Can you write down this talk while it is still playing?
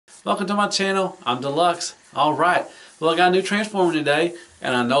Welcome to my channel. I'm Deluxe. Alright, well I got a new Transformer today,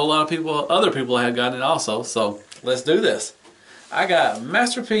 and I know a lot of other people have gotten it also, so let's do this. I got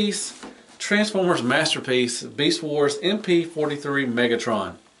Masterpiece, Transformers Masterpiece, Beast Wars MP-43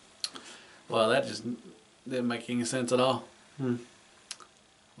 Megatron. Well, that just didn't make any sense at all.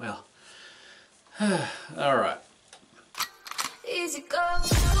 Well, alright. Easy go.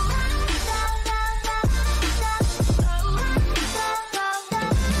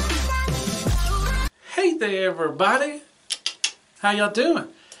 Hey there everybody, how y'all doing?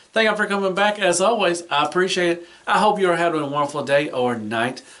 Thank y'all for coming back. As always, I appreciate it. I hope you're having a wonderful day or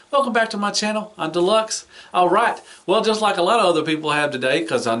night. Welcome back to my channel. I'm Deluxe. Alright, well just like a lot of other people have today,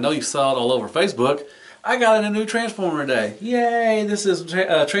 because I know you saw it all over Facebook, I got a new Transformer today. Yay! This is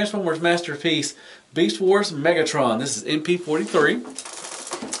Transformers Masterpiece Beast Wars Megatron. This is MP-43.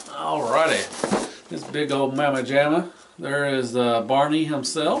 Alrighty, this big old mamma jamma. There is Barney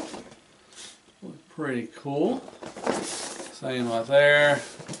himself. Pretty cool. Same right there.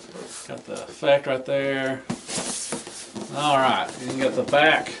 Got the effect right there. Alright, you got the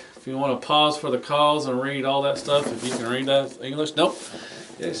back. If you want to pause for the calls and read all that stuff, if you can read that English. Nope,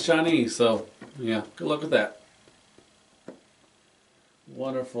 it's Chinese, so yeah, good luck with that.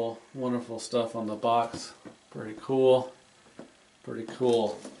 Wonderful, wonderful stuff on the box. Pretty cool. Pretty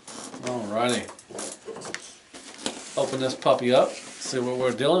cool. Alrighty. Open this puppy up, see what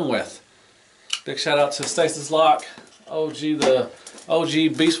we're dealing with. Big shout out to Stasis Lock, the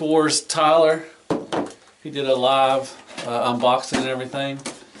OG Beast Wars Tyler. He did a live unboxing and everything.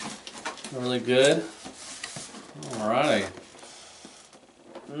 Really good. Alrighty.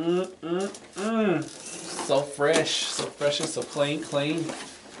 So fresh and so clean.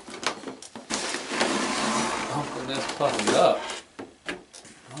 Open this puppy up.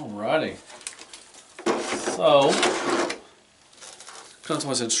 Alrighty. So, comes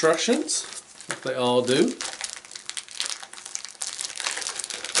with instructions. Like they all do.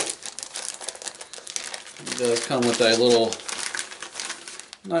 It does come with a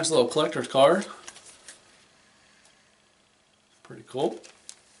nice little collector's card. Pretty cool.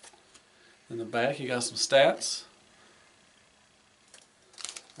 In the back you got some stats.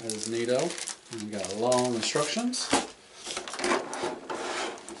 That is neato. And you got long instructions.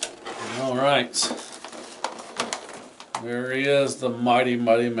 Alright. There he is, the mighty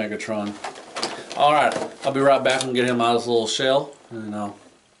Megatron. Alright, I'll be right back and get him out of his little shell, and I'll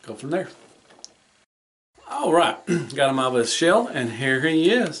go from there. Alright, got him out of his shell, and here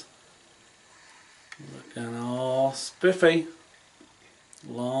he is. Looking all spiffy.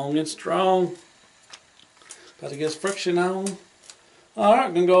 Long and strong. Got to get his friction on. Alright,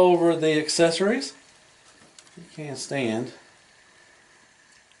 I'm going to go over the accessories. You can't stand.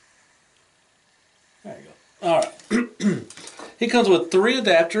 There you go. Alright. He comes with 3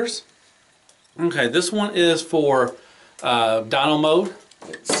 adapters. Okay, this one is for dyno mode.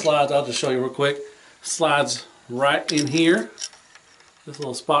 It slides, I'll just show you real quick. Slides right in here. This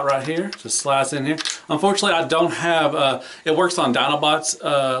little spot right here just slides in here. Unfortunately, I don't have, it works on Dinobot's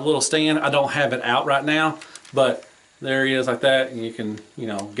little stand. I don't have it out right now, but there he is like that, and you can,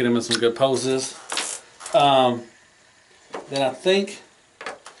 get him in some good poses. Then I think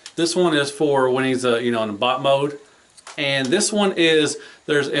this one is for when he's, in bot mode. And this one is,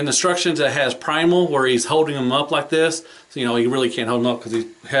 there's an instructions that has primal where he's holding him up like this. So, you really can't hold him up because he's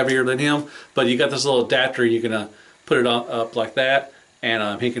heavier than him. But you got this little adapter, you can put it up like that.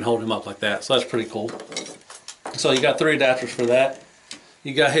 And he can hold him up like that. So that's pretty cool. So you got 3 adapters for that.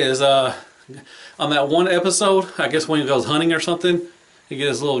 You got his, on that one episode, I guess when he goes hunting or something, you get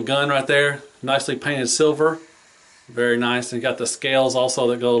his little gun right there. Nicely painted silver. Very nice. And you got the scales also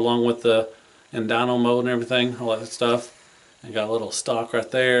that go along with the in dyno mode and everything, all that stuff. You got a little stock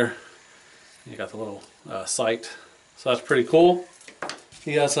right there. You got the little sight. So that's pretty cool.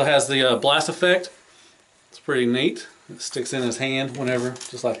 He also has the blast effect. It's pretty neat. It sticks in his hand whenever,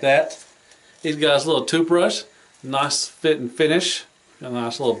 just like that. He's got his little toothbrush. Nice fit and finish. Got a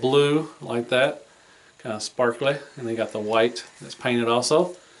nice little blue like that. Kind of sparkly. And he got the white that's painted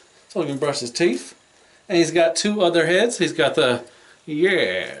also. So he can brush his teeth. And he's got 2 other heads. He's got the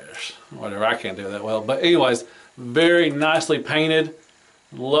whatever, I can't do that well, but anyways, very nicely painted.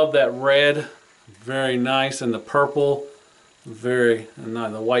 Love that red, very nice, and the purple, very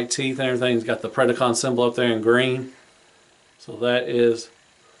nice. The white teeth and everything. He's got the Predacon symbol up there in green, so that is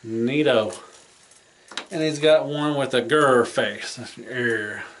neato. And he's got one with a grr face.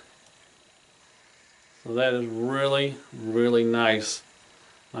 So that is really nice,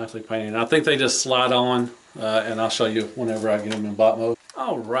 nicely painted. And I think they just slide on. And I'll show you whenever I get him in bot mode.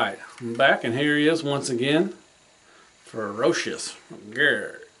 Alright, I'm back, and here he is once again. Ferocious.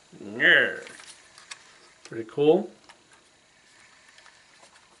 Grr. Yeah. Pretty cool.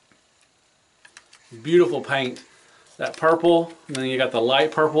 Beautiful paint. That purple, and then you got the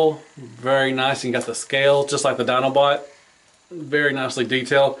light purple. Very nice. And you got the scale, just like the Dinobot. Very nicely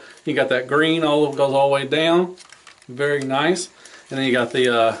detailed. You got that green, goes all the way down. Very nice. And then you got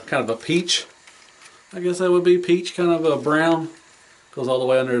the kind of a peach. I guess that would be peach, kind of a brown. Goes all the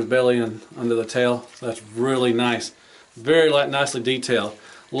way under his belly and under the tail. So that's really nice. Very nicely detailed.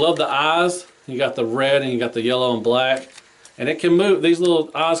 Love the eyes. You got the red and you got the yellow and black. And it can move. These little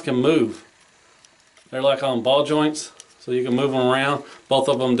eyes can move. They're like on ball joints. So you can move them around. Both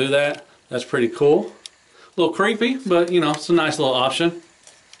of them do that. That's pretty cool. A little creepy, but you know, it's a nice little option.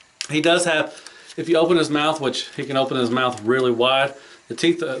 He does have, if you open his mouth, which he can open his mouth really wide, the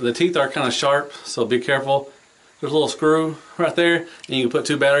teeth are kind of sharp, so be careful. There's a little screw right there, and you can put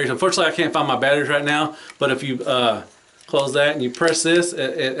 2 batteries. Unfortunately, I can't find my batteries right now, but if you close that and you press this,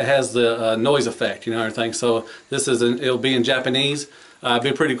 it has the noise effect, you know, everything. So this is it'll be in Japanese. It'd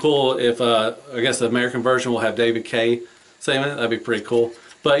be pretty cool if I guess the American version will have David K saying it. That'd be pretty cool.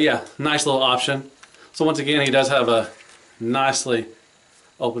 But yeah, nice little option. So once again, he does have a nicely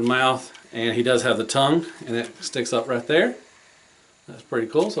open mouth, and he does have the tongue, and it sticks up right there. That's pretty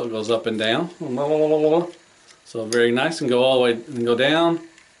cool. So it goes up and down. So very nice, and go all the way and go down.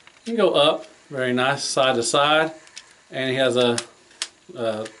 You can go up, very nice, side to side, and he has a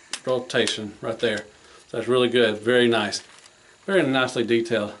rotation right there. So that's really good. Very nice, very nicely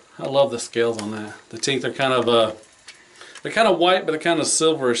detailed. I love the scales on that. The teeth are kind of they're kind of white, but they're kind of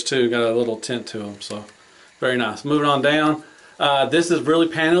silverish too. Got a little tint to them, so very nice. Moving on down. This is really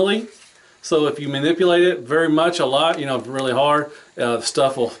panely, so if you manipulate it very much, a lot, you know, really hard, the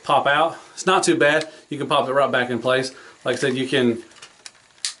stuff will pop out. It's not too bad. You can pop it right back in place. Like I said, you can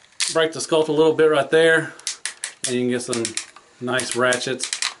break the sculpt a little bit right there, and you can get some nice ratchets,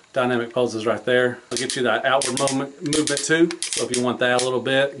 dynamic poses right there. It'll get you that outward movement too. So if you want that a little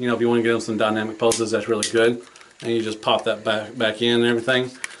bit, you know, if you want to get them some dynamic poses, that's really good. And you just pop that back in and everything.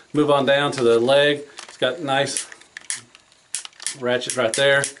 Move on down to the leg. It's got nice ratchet right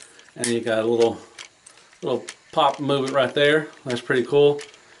there, and you got a little pop movement right there. That's pretty cool.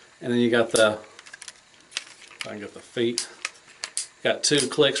 And then you got the, if I can get the feet, got 2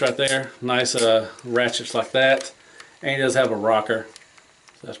 clicks right there. Nice ratchets like that. And he does have a rocker.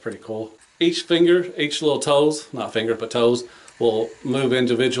 So that's pretty cool. Each finger, each little toes, not fingers but toes, will move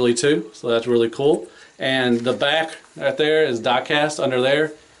individually too. So that's really cool. And the back right there is die cast under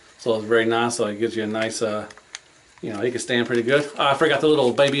there, so it's very nice. So it gives you a nice, you know, he can stand pretty good. Oh, I forgot the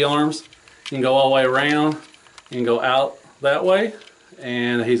little baby arms. You can go all the way around. You can go out that way,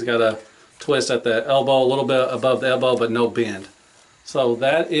 and he's got a twist at the elbow, a little bit above the elbow, but no bend. So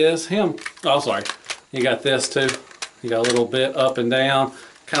that is him. Oh, sorry. You got this too. You got a little bit up and down.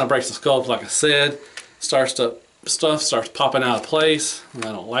 Kind of breaks the sculpt, like I said. Stuff starts popping out of place. I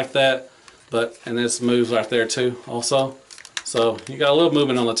don't like that. But, and this moves right there too also. So you got a little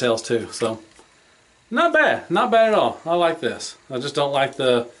movement on the tails too. So not bad, not bad at all. I like this. I just don't like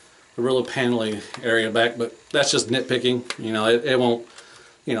the really panely area back, but that's just nitpicking. You know, it won't,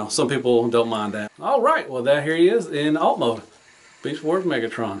 you know, some people don't mind that. All right, well here he is in alt mode. Beast Wars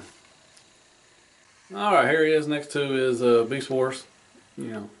Megatron. All right, here he is next to his Beast Wars,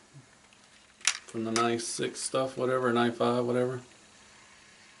 you know, from the 96 stuff, whatever, 95, whatever.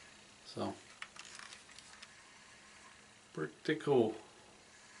 So, pretty cool.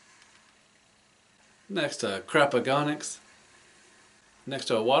 Next to Crapagonics. Next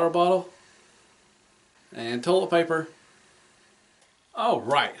to a water bottle. And toilet paper. All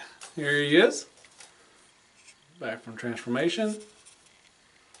right, here he is. Back from transformation.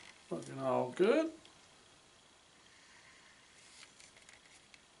 Looking all good.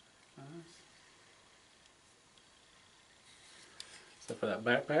 Nice. Except for that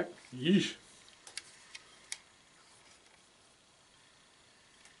backpack. Yeesh.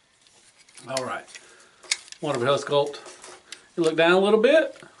 All right. Wonderful head sculpt. You look down a little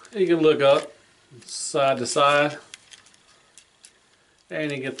bit. You can look up, side to side,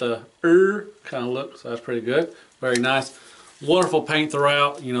 and you get the kind of look. So that's pretty good. Very nice. Wonderful paint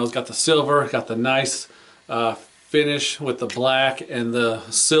throughout. You know, it's got the silver, got the nice finish with the black and the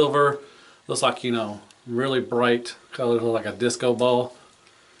silver. Looks like, you know, really bright color, like a disco ball.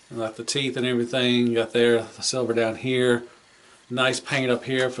 And like the teeth and everything, you got there, the silver down here. Nice paint up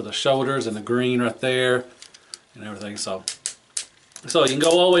here for the shoulders and the green right there and everything. So you can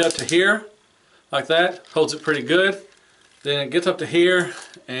go all the way up to here like that. Holds it pretty good. Then it gets up to here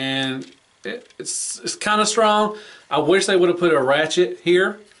and it's kind of strong. I wish they would have put a ratchet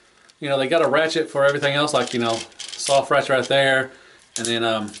here. You know, they got a ratchet for everything else, like, you know, soft ratchet right there, and then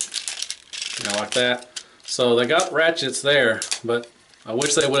you know, like that. So they got ratchets there, but I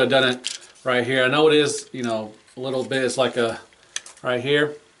wish they would have done it right here. I know it is, you know, a little bit. It's like a right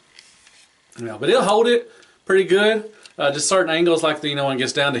here, you know, but it'll hold it pretty good. Just certain angles, like the, you know, when it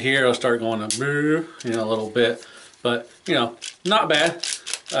gets down to here, it'll start going to, you know, a little bit. But you know, not bad.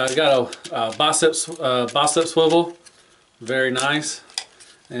 Got a bicep swivel, very nice,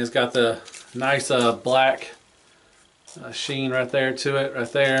 and it's got the nice black sheen right there to it,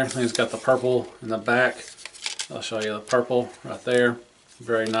 right there. And it's got the purple in the back. I'll show you the purple right there,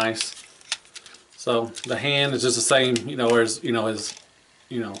 very nice. So the hand is just the same, you know, as you know, his,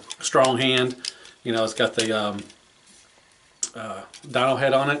 you know, strong hand. You know, it's got the dyno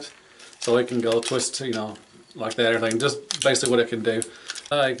head on it, so it can go twist, you know, like that, everything. Just basically what it can do.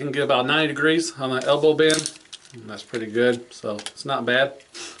 It can get about 90 degrees on the elbow bend. And that's pretty good, so it's not bad.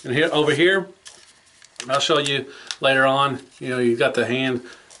 And here, over here, I'll show you later on. You know, you got the hand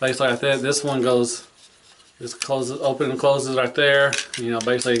basically like that. This one goes, this closes, open and closes right there. You know,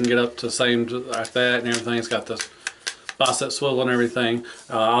 basically you can get up to the same like that and everything. It's got the bicep swivel and everything.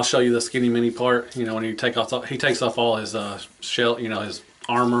 I'll show you the skinny mini part. You know, when he takes off all his shell, you know, his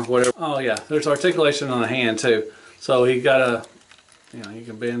armor, whatever. Oh yeah, there's articulation on the hand too. So he got a, you know, you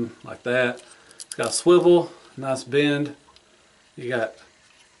can bend like that. It's got a swivel, nice bend. You got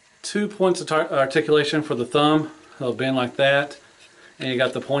 2 points of articulation for the thumb. It'll bend like that. And you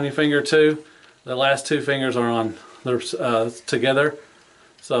got the pointing finger too. The last 2 fingers are on, they're together.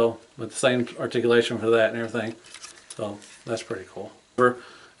 So with the same articulation for that and everything. So that's pretty cool. And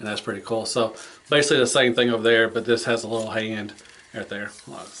that's pretty cool. So basically the same thing over there, but this has a little hand right there.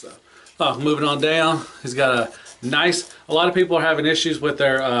 A lot of stuff. Moving on down, he's got a nice, a lot of people are having issues with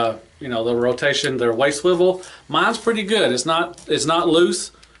their, you know, the rotation, their waist swivel. Mine's pretty good. It's not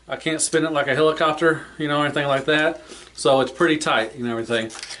loose. I can't spin it like a helicopter, you know, or anything like that. So it's pretty tight, you know,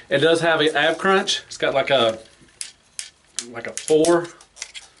 everything. It does have an ab crunch. It's got like a 4,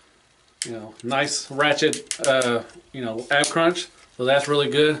 you know, nice ratchet, you know, ab crunch. So that's really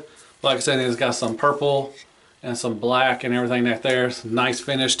good. Like I said, it's got some purple and some black and everything right there. Some nice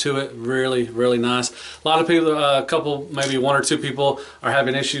finish to it. Really, really nice. A lot of people, a couple, maybe 1 or 2 people are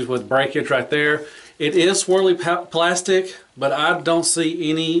having issues with breakage right there. It is swirly plastic, but I don't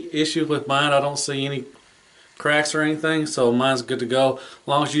see any issues with mine. I don't see any cracks or anything, so mine's good to go. As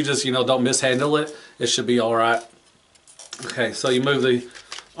long as you just, you know, don't mishandle it, it should be all right. Okay, so you move the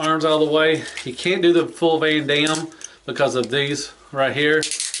arms out of the way. You can't do the full Van Damme because of these right here,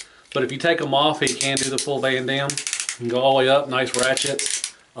 but if you take them off, you can do the full Van Damme. You can go all the way up, nice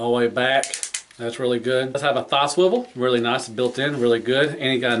ratchets, all the way back. That's really good. Let's have a thigh swivel, really nice, built in, really good.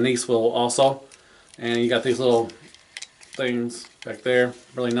 And you got a knee swivel also. And you got these little things back there,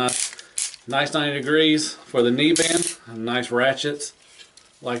 really nice. Nice 90 degrees for the knee bend, nice ratchets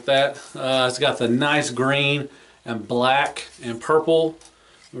like that. It's got the nice green and black and purple,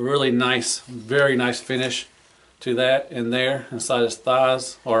 really nice, very nice finish to that in there, inside his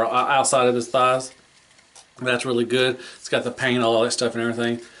thighs, or outside of his thighs. That's really good. It's got the paint, all that stuff and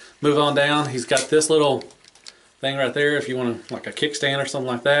everything. Move on down, he's got this little thing right there if you want to, like a kickstand or something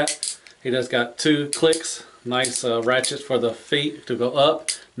like that. He does got 2 clicks, nice ratchets for the feet to go up.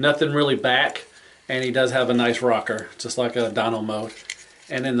 Nothing really back, and he does have a nice rocker, just like a dyno mode.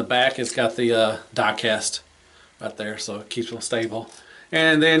 And in the back, it's got the die cast right there, so it keeps them stable.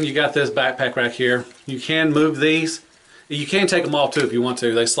 And then you got this backpack right here. You can move these. You can take them off too if you want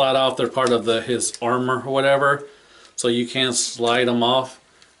to. They slide off. They're part of his armor or whatever, so you can slide them off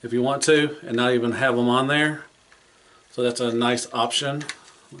if you want to, and not even have them on there. So that's a nice option.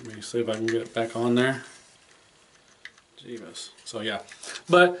 Let me see if I can get it back on there. Jeebus. So yeah,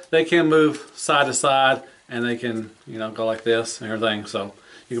 but they can move side to side, and they can, you know, go like this and everything. So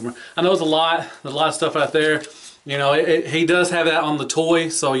you can. I know it's a lot of stuff out there. You know, he does have that on the toy,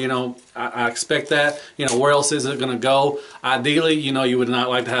 so you know, I expect that. You know, where else is it going to go? Ideally, you know, you would not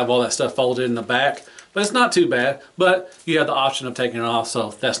like to have all that stuff folded in the back, but it's not too bad. But you have the option of taking it off, so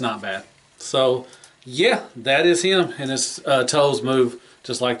that's not bad. So yeah, that is him, and his toes move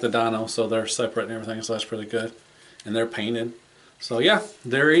just like the dyno, so they're separate and everything, so that's pretty good. And they're painted. So yeah,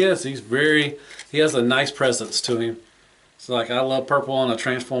 there he is. He has a nice presence to him. It's like, I love purple on a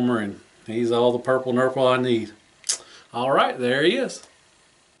Transformer, and he's all the purple nurple I need. Alright, there he is.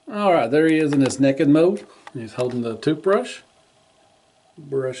 Alright, there he is in his naked mode. He's holding the toothbrush,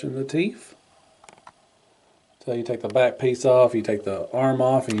 brushing the teeth. So you take the back piece off, you take the arm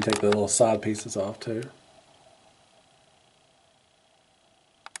off, and you take the little side pieces off too.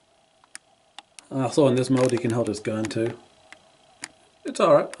 Also in this mode he can hold his gun too. It's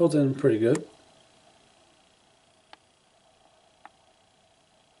alright, holds in pretty good.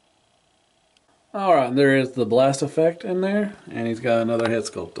 Alright, there is the blast effect in there, and he's got another head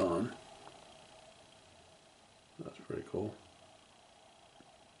sculpt on. That's pretty cool.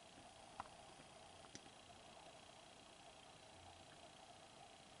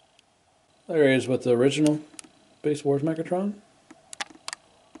 There he is with the original Beast Wars Megatron.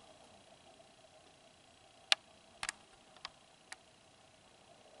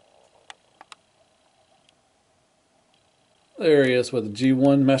 There he is with the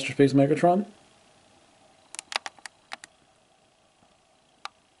G1 Masterpiece Megatron.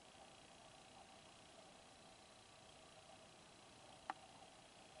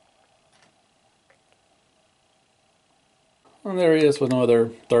 And there he is with no other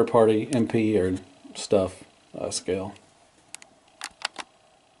third-party MP or stuff scale.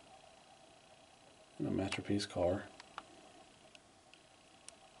 And a Masterpiece car.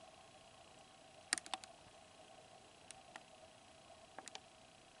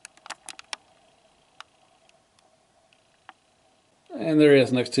 And there he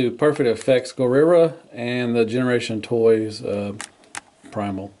is next to Perfect Effects Gorilla and the Generation Toys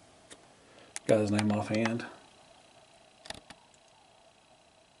Primal. Got his name offhand.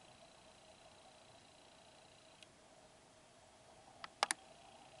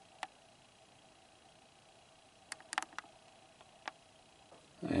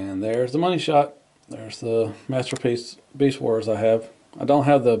 And there's the money shot. There's the Masterpiece Beast Wars I have. I don't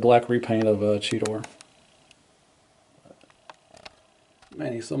have the black repaint of Cheetor.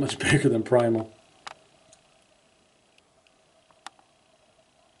 Man, he's so much bigger than Primal.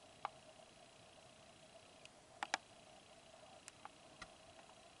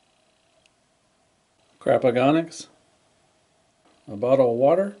 Crapagonics. A bottle of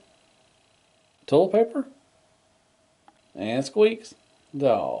water. Toilet paper. And Squeaks.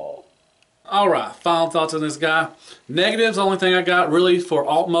 Dog. Alright, final thoughts on this guy. Negatives, the only thing I got really for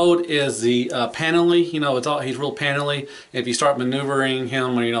alt mode is the panelly. You know, he's real panelly. If you start maneuvering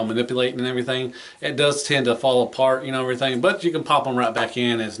him or, you know, manipulating and everything, it does tend to fall apart, you know, everything. But you can pop him right back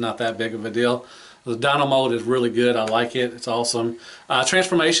in. It's not that big of a deal. The dyno mode is really good. I like it. It's awesome.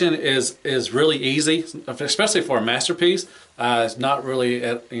 Transformation is really easy, especially for a Masterpiece. It's not really,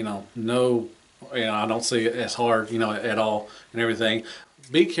 you know, I don't see it as hard, you know, at all and everything.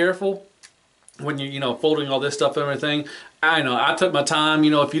 Be careful when you know, folding all this stuff and everything. I know I took my time.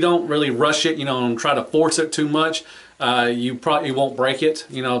 You know, if you don't really rush it, you know, and try to force it too much, you probably won't break it,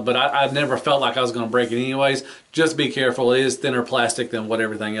 you know, but I never felt like I was going to break it anyways. Just be careful. It is thinner plastic than what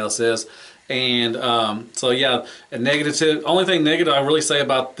everything else is. And so yeah, a negative. Only thing negative I really say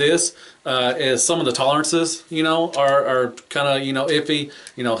about this is some of the tolerances, you know, are kind of, you know, iffy.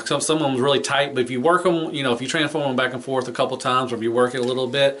 You know, some of them really tight, but if you work them, you know, if you transform them back and forth a couple times, or if you work it a little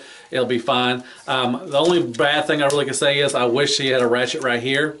bit, it'll be fine. The only bad thing I really can say is I wish he had a ratchet right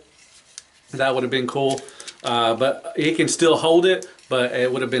here. That would have been cool. But he can still hold it, but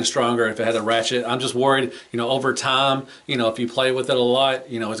it would have been stronger if it had a ratchet. I'm just worried, you know, over time, you know, if you play with it a lot,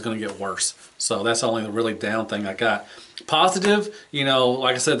 you know, it's going to get worse. So that's only the really down thing I got. Positive, you know,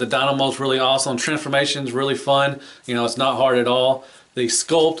 like I said, the dyno mode's really awesome. Transformation's really fun. You know, it's not hard at all. The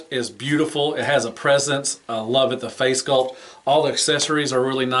sculpt is beautiful. It has a presence. I love it. The face sculpt. All the accessories are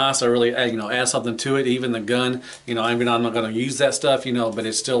really nice. I really, you know, add something to it. Even the gun, you know, even though I'm not going to use that stuff, you know, but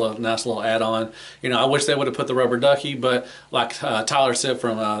it's still a nice little add-on. You know, I wish they would have put the rubber ducky, but like Tyler said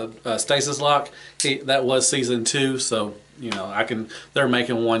from Stasis Lock, that was season 2, so you know, they're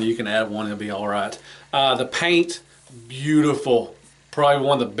making one. You can add one. It'll be all right. The paint, beautiful. Probably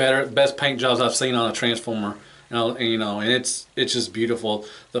one of the best paint jobs I've seen on a Transformer. You know, and it's just beautiful.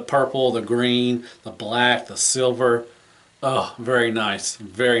 The purple, the green, the black, the silver. Oh, very nice,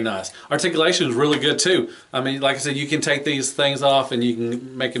 very nice. Articulation is really good too. I mean, like I said, you can take these things off and you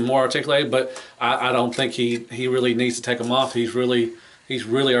can make him more articulated, but I don't think he really needs to take them off. He's really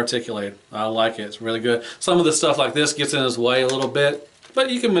articulated. I like it. It's really good. Some of the stuff like this gets in his way a little bit,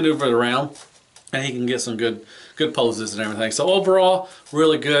 but you can maneuver it around, and he can get some good poses and everything. So overall,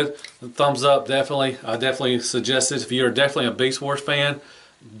 really good. Thumbs up, definitely. I definitely suggest it. If you're definitely a Beast Wars fan,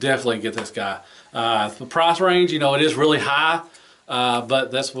 definitely get this guy. The price range, you know, it is really high, but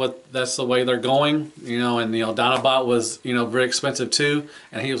that's the way they're going, you know. And you know, Dinobot was, you know, very expensive too,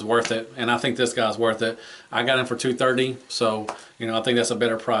 and he was worth it. And I think this guy's worth it. I got him for $230, so you know, I think that's a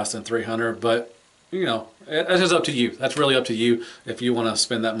better price than $300. But you know, it's just up to you. That's really up to you if you want to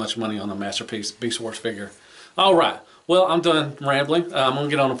spend that much money on a Masterpiece Beast Wars figure. All right. Well, I'm done rambling. I'm going to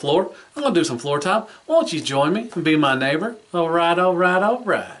get on the floor. I'm going to do some floor time. Won't you join me and be my neighbor? All right, all right, all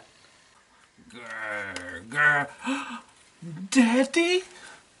right. Grr, grr. Daddy?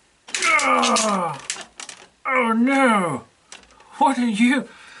 Oh no. What are you?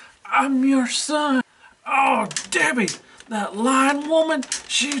 I'm your son. Oh, Debbie, that lying woman,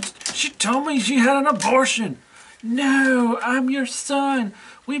 she told me she had an abortion. No, I'm your son.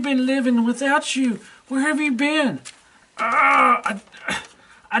 We've been living without you. Where have you been? I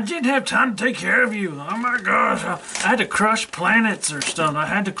didn't have time to take care of you. Oh my gosh, I had to crush planets or something. I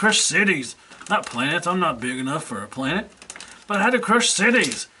had to crush cities. Not planets, I'm not big enough for a planet. But I had to crush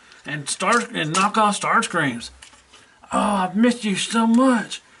cities and knock off star screens. Oh, I've missed you so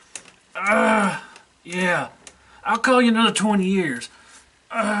much. Yeah. I'll call you another 20 years.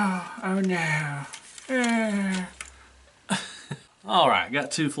 Oh no. All right,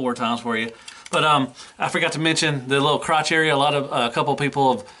 got 2 floor times for you. But I forgot to mention the little crotch area. A couple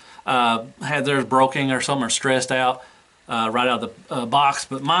people have had theirs broken or something, or stressed out right out of the box.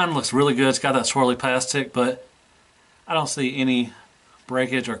 But mine looks really good. It's got that swirly plastic, but I don't see any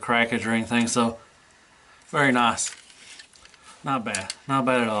breakage or crackage or anything. So very nice. Not bad. Not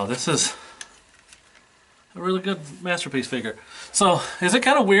bad at all. This is a really good Masterpiece figure. So is it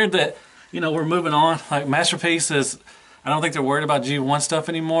kind of weird that, you know, we're moving on? Like, Masterpiece is, I don't think they're worried about G1 stuff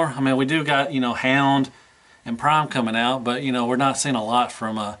anymore. I mean, we do got, you know, Hound and Prime coming out, but, you know, we're not seeing a lot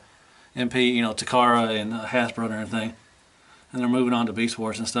from MP, you know, Takara and Hasbro and everything. And they're moving on to Beast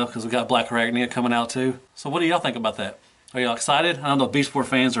Wars and stuff because we got Black Arachnia coming out too. So what do y'all think about that? Are y'all excited? I don't know if Beast Wars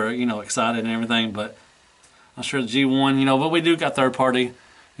fans are, you know, excited and everything, but I'm sure the G1, you know, but we do got third party.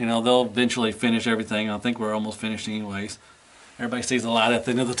 You know, they'll eventually finish everything. I think we're almost finished anyways. Everybody sees the light at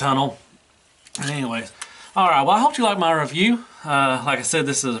the end of the tunnel. Anyways. Alright, well, I hope you like my review. Like I said,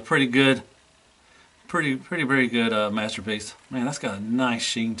 this is a pretty good, very good Masterpiece. Man, that's got a nice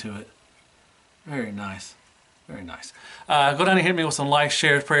sheen to it. Very nice. Very nice. Go down and hit me with some likes,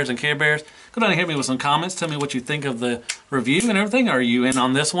 shares, prayers, and Care Bears. Go down and hit me with some comments. Tell me what you think of the review and everything. Are you in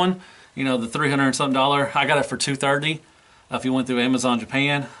on this one? You know, the $300 and something. I got it for $230. If you went through Amazon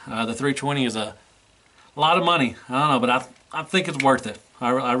Japan, the $320 is a lot of money. I don't know, but I think it's worth it.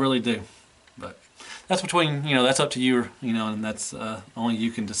 I really do. But that's between, you know, that's up to you, you know, and that's only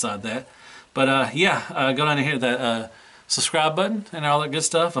you can decide that. But yeah, go down and hit that subscribe button and all that good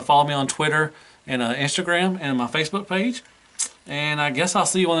stuff. Follow me on Twitter and Instagram and my Facebook page. And I guess I'll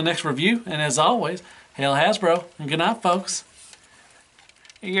see you on the next review. And as always, hail Hasbro, and good night, folks.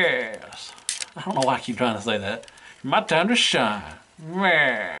 Yes. I don't know why I keep trying to say that. My time to shine.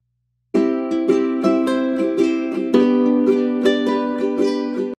 Meh.